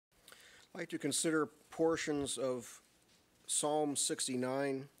I'd like to consider portions of Psalm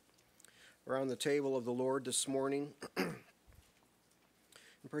 69 around the table of the Lord this morning. In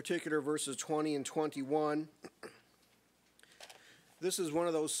particular, verses 20 and 21. This is one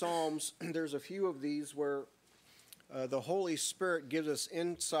of those psalms, there's a few of these where the Holy Spirit gives us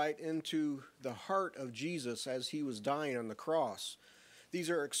insight into the heart of Jesus as he was dying on the cross. These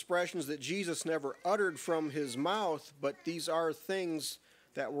are expressions that Jesus never uttered from his mouth, but these are things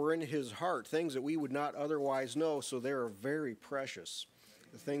that were in his heart, things that we would not otherwise know, so they are very precious,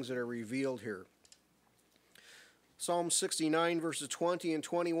 the things that are revealed here. Psalm 69, verses 20 and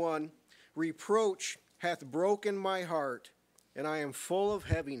 21, "Reproach hath broken my heart, and I am full of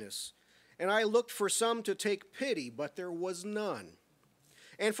heaviness. And I looked for some to take pity, but there was none.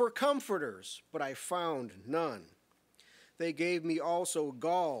 And for comforters, but I found none. They gave me also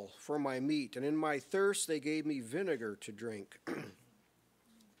gall for my meat, and in my thirst they gave me vinegar to drink."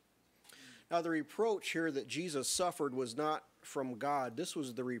 Now the reproach here that Jesus suffered was not from God. This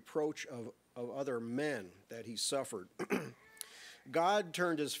was the reproach of other men that he suffered. God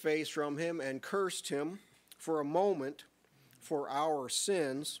turned his face from him and cursed him for a moment for our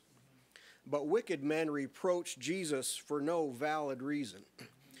sins, but wicked men reproached Jesus for no valid reason.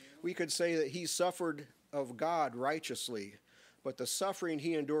 We could say that he suffered of God righteously, but the suffering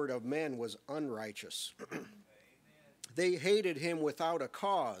he endured of men was unrighteous. They hated him without a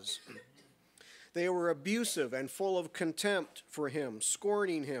cause. They were abusive and full of contempt for him,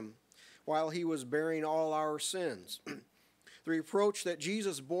 scorning him while he was bearing all our sins. The reproach that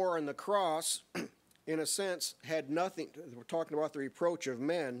Jesus bore on the cross, in a sense, had nothing, we're talking about the reproach of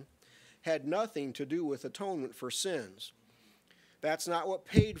men, had nothing to do with atonement for sins. That's not what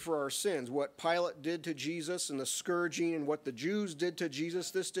paid for our sins. What Pilate did to Jesus and the scourging and what the Jews did to Jesus,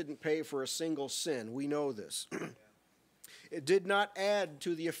 this didn't pay for a single sin. We know this. It did not add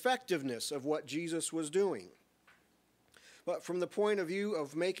to the effectiveness of what Jesus was doing. But from the point of view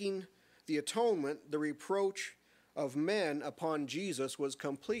of making the atonement, the reproach of men upon Jesus was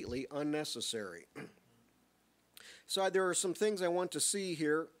completely unnecessary. So there are some things I want to see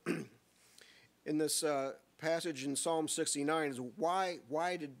here in this passage in Psalm 69 is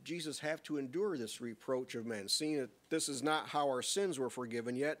why did Jesus have to endure this reproach of men? Seeing that this is not how our sins were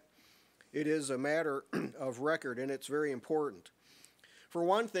forgiven, yet it is a matter of record, and it's very important. For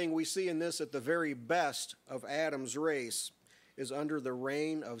one thing, we see in this that the very best of Adam's race is under the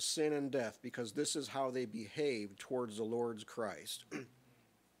reign of sin and death, because this is how they behaved towards the Lord's Christ.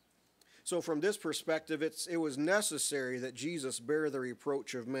 So from this perspective, it was necessary that Jesus bear the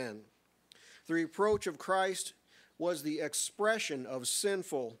reproach of men. The reproach of Christ was the expression of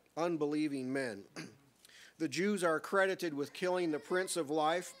sinful, unbelieving men. The Jews are credited with killing the Prince of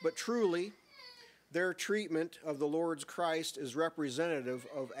Life, but truly, their treatment of the Lord's Christ is representative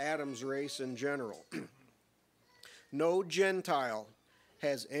of Adam's race in general. No Gentile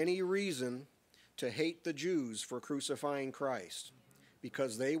has any reason to hate the Jews for crucifying Christ,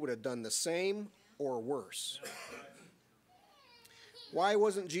 because they would have done the same or worse. Why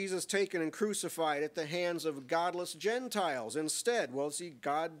wasn't Jesus taken and crucified at the hands of godless Gentiles instead? Well, see,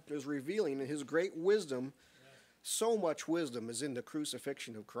 God is revealing in his great wisdom. So much wisdom is in the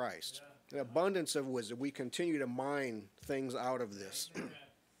crucifixion of Christ. An abundance of wisdom. We continue to mine things out of this.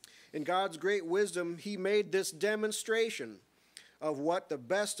 In God's great wisdom, he made this demonstration of what the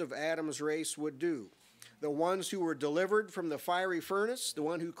best of Adam's race would do. The ones who were delivered from the fiery furnace, the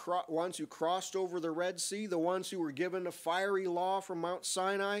ones who crossed over the Red Sea, the ones who were given a fiery law from Mount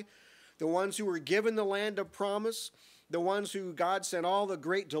Sinai, the ones who were given the land of promise, the ones who God sent all the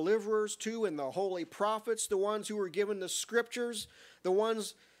great deliverers to and the holy prophets, the ones who were given the scriptures, the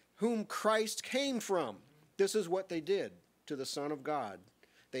ones whom Christ came from. This is what they did to the Son of God.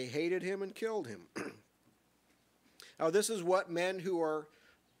 They hated him and killed him. Now this is what men who are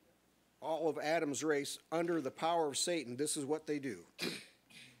all of Adam's race under the power of Satan, this is what they do.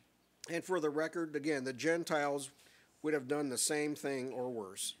 And for the record, again, the Gentiles would have done the same thing or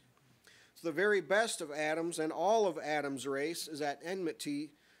worse. So the very best of Adam's and all of Adam's race is at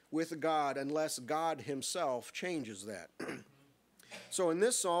enmity with God unless God himself changes that. So in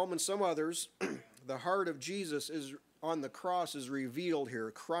this psalm and some others, the heart of Jesus is on the cross is revealed here,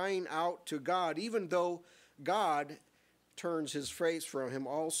 crying out to God, even though God turns his face from him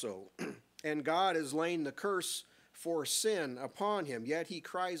also. And God is laying the curse for sin upon him, yet he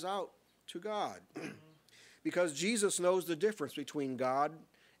cries out to God. Because Jesus knows the difference between God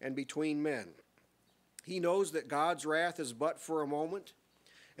and between men. He knows that God's wrath is but for a moment,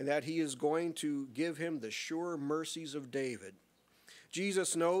 and that he is going to give him the sure mercies of David.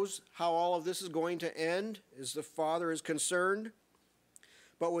 Jesus knows how all of this is going to end as the Father is concerned,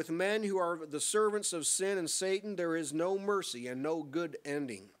 But with men who are the servants of sin and Satan, there is no mercy and no good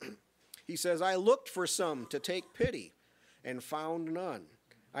ending. He says, I looked for some to take pity and found none.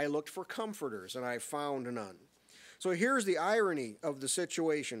 I looked for comforters and I found none. So here's the irony of the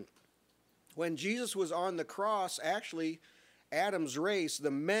situation. When Jesus was on the cross, actually, Adam's race,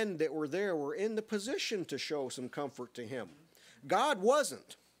 the men that were there were in the position to show some comfort to him. God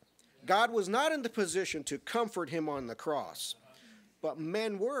wasn't. God was not in the position to comfort him on the cross. But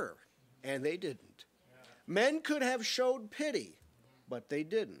men were, and they didn't. Men could have showed pity, but they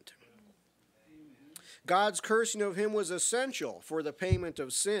didn't. God's cursing of him was essential for the payment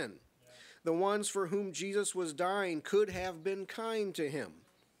of sin. The ones for whom Jesus was dying could have been kind to him.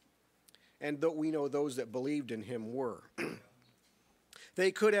 And we know those that believed in him were.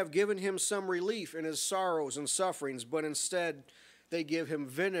 They could have given him some relief in his sorrows and sufferings, but instead they give him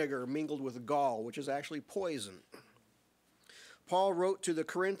vinegar mingled with gall, which is actually poison. Paul wrote to the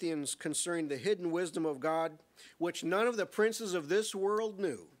Corinthians concerning the hidden wisdom of God, which none of the princes of this world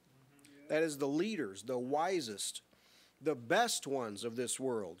knew. That is, the leaders, the wisest, the best ones of this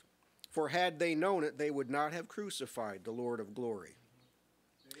world. For had they known it, they would not have crucified the Lord of glory.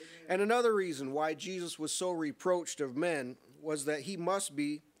 And another reason why Jesus was so reproached of men was that he must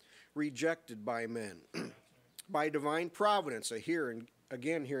be rejected by men. By divine providence, here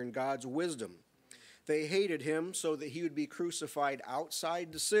in God's wisdom. They hated him so that he would be crucified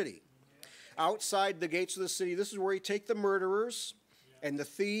outside the city. Outside the gates of the city. This is where you take the murderers and the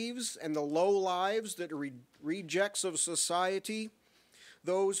thieves and the low lives that are rejects of society,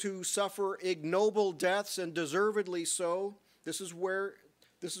 those who suffer ignoble deaths and deservedly so. This is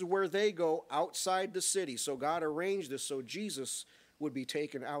where they go, outside the city. So God arranged this so Jesus would be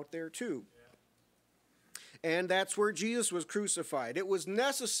taken out there too. And that's where Jesus was crucified. It was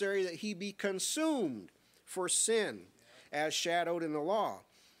necessary that he be consumed for sin, as shadowed in the law.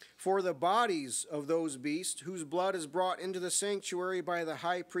 For the bodies of those beasts whose blood is brought into the sanctuary by the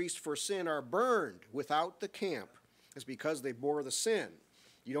high priest for sin are burned without the camp. It's because they bore the sin.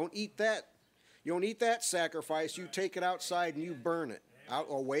 You don't eat that. You don't eat that sacrifice. You take it outside and you burn it out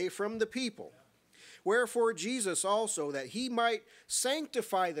away from the people. Wherefore Jesus also, that he might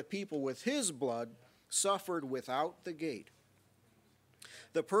sanctify the people with his blood, suffered without the gate.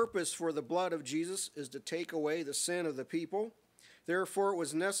 The purpose for the blood of Jesus is to take away the sin of the people. Therefore, it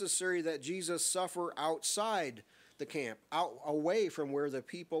was necessary that Jesus suffer outside the camp, away from where the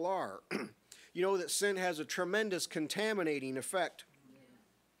people are. You know that sin has a tremendous contaminating effect.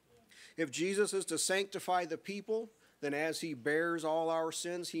 If Jesus is to sanctify the people, then as he bears all our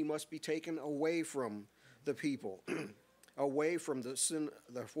sins, he must be taken away from the people, away from the sin,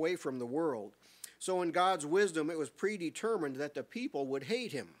 away from the world. So in God's wisdom, it was predetermined that the people would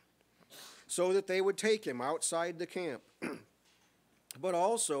hate him, so that they would take him outside the camp. But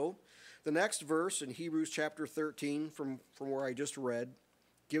also, the next verse in Hebrews chapter 13, from where I just read,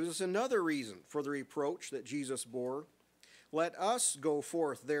 gives us another reason for the reproach that Jesus bore. Let us go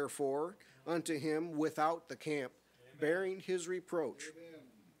forth, therefore, unto him without the camp, bearing his reproach. Amen.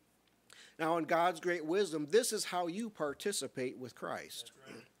 Now, in God's great wisdom, this is how you participate with Christ.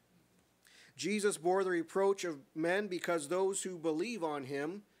 Right. Jesus bore the reproach of men because those who believe on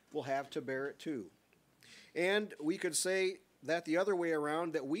him will have to bear it too. And we could say that the other way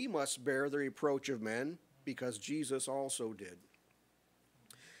around, that we must bear the reproach of men because Jesus also did.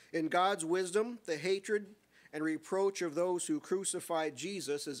 In God's wisdom, the hatred and reproach of those who crucified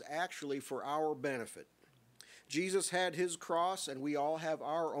Jesus is actually for our benefit. Jesus had his cross, and we all have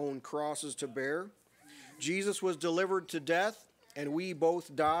our own crosses to bear. Jesus was delivered to death, and we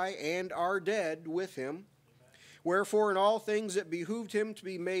both die and are dead with him. Wherefore in all things it behooved him to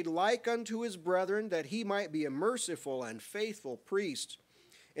be made like unto his brethren, that he might be a merciful and faithful priest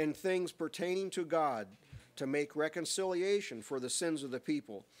in things pertaining to God, to make reconciliation for the sins of the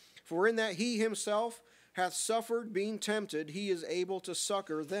people. For in that he himself hath suffered being tempted, he is able to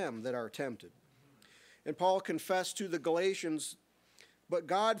succor them that are tempted. And Paul confessed to the Galatians, but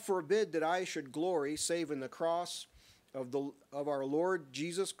God forbid that I should glory, save in the cross of our Lord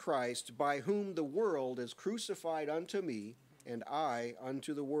Jesus Christ, by whom the world is crucified unto me, and I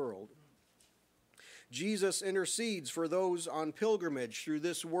unto the world. Jesus intercedes for those on pilgrimage through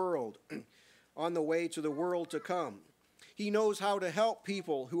this world, on the way to the world to come. He knows how to help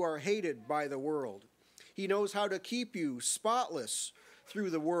people who are hated by the world. He knows how to keep you spotless through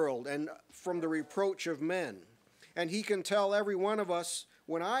the world and from the reproach of men. And he can tell every one of us,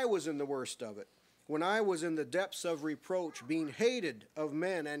 when I was in the worst of it, when I was in the depths of reproach, being hated of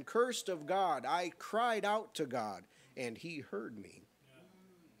men and cursed of God, I cried out to God, and he heard me.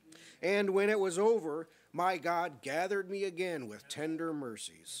 And when it was over, My God gathered me again with tender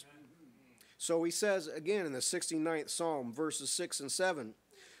mercies. So he says again in the 69th Psalm, verses 6 and 7,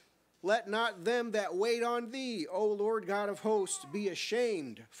 let not them that wait on thee, O Lord God of hosts, be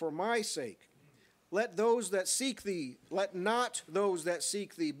ashamed for my sake. Let those that seek thee, let not those that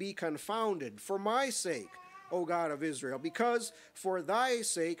seek thee be confounded for my sake, O God of Israel, because for thy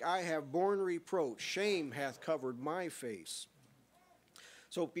sake I have borne reproach, shame hath covered my face.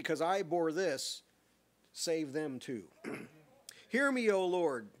 So because I bore this, save them too. Hear me, O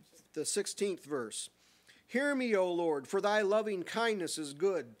Lord, the 16th verse. Hear me, O Lord, for thy loving kindness is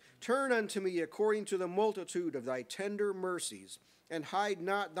good. Turn unto me according to the multitude of thy tender mercies, and hide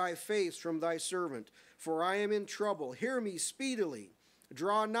not thy face from thy servant, for I am in trouble. Hear me speedily.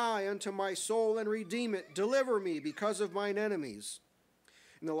 Draw nigh unto my soul and redeem it. Deliver me because of mine enemies.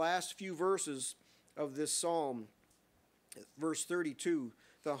 In the last few verses of this psalm, verse 32,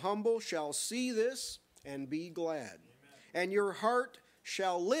 the humble shall see this and be glad. Amen. And your heart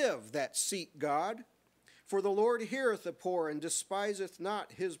shall live that seek God. For the Lord heareth the poor and despiseth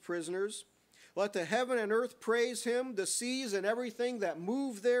not his prisoners. Let the heaven and earth praise him, the seas and everything that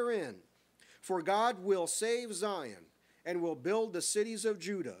move therein. For God will save Zion, and will build the cities of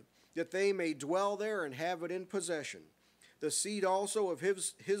Judah, that they may dwell there and have it in possession. The seed also of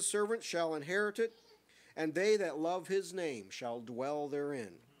his servants shall inherit it, and they that love his name shall dwell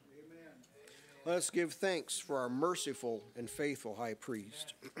therein. Amen. Let us give thanks for our merciful and faithful high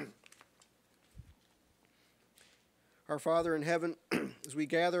priest. Our Father in heaven, as we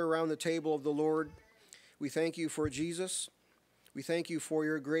gather around the table of the Lord, we thank you for Jesus. We thank you for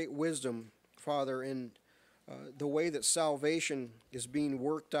your great wisdom, Father, in the way that salvation is being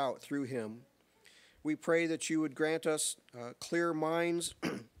worked out through him. We pray that you would grant us clear minds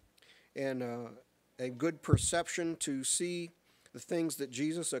and a good perception to see the things that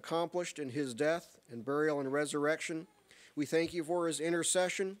Jesus accomplished in his death and burial and resurrection. We thank you for his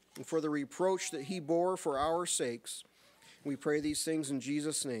intercession and for the reproach that he bore for our sakes. We pray these things in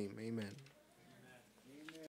Jesus' name. Amen.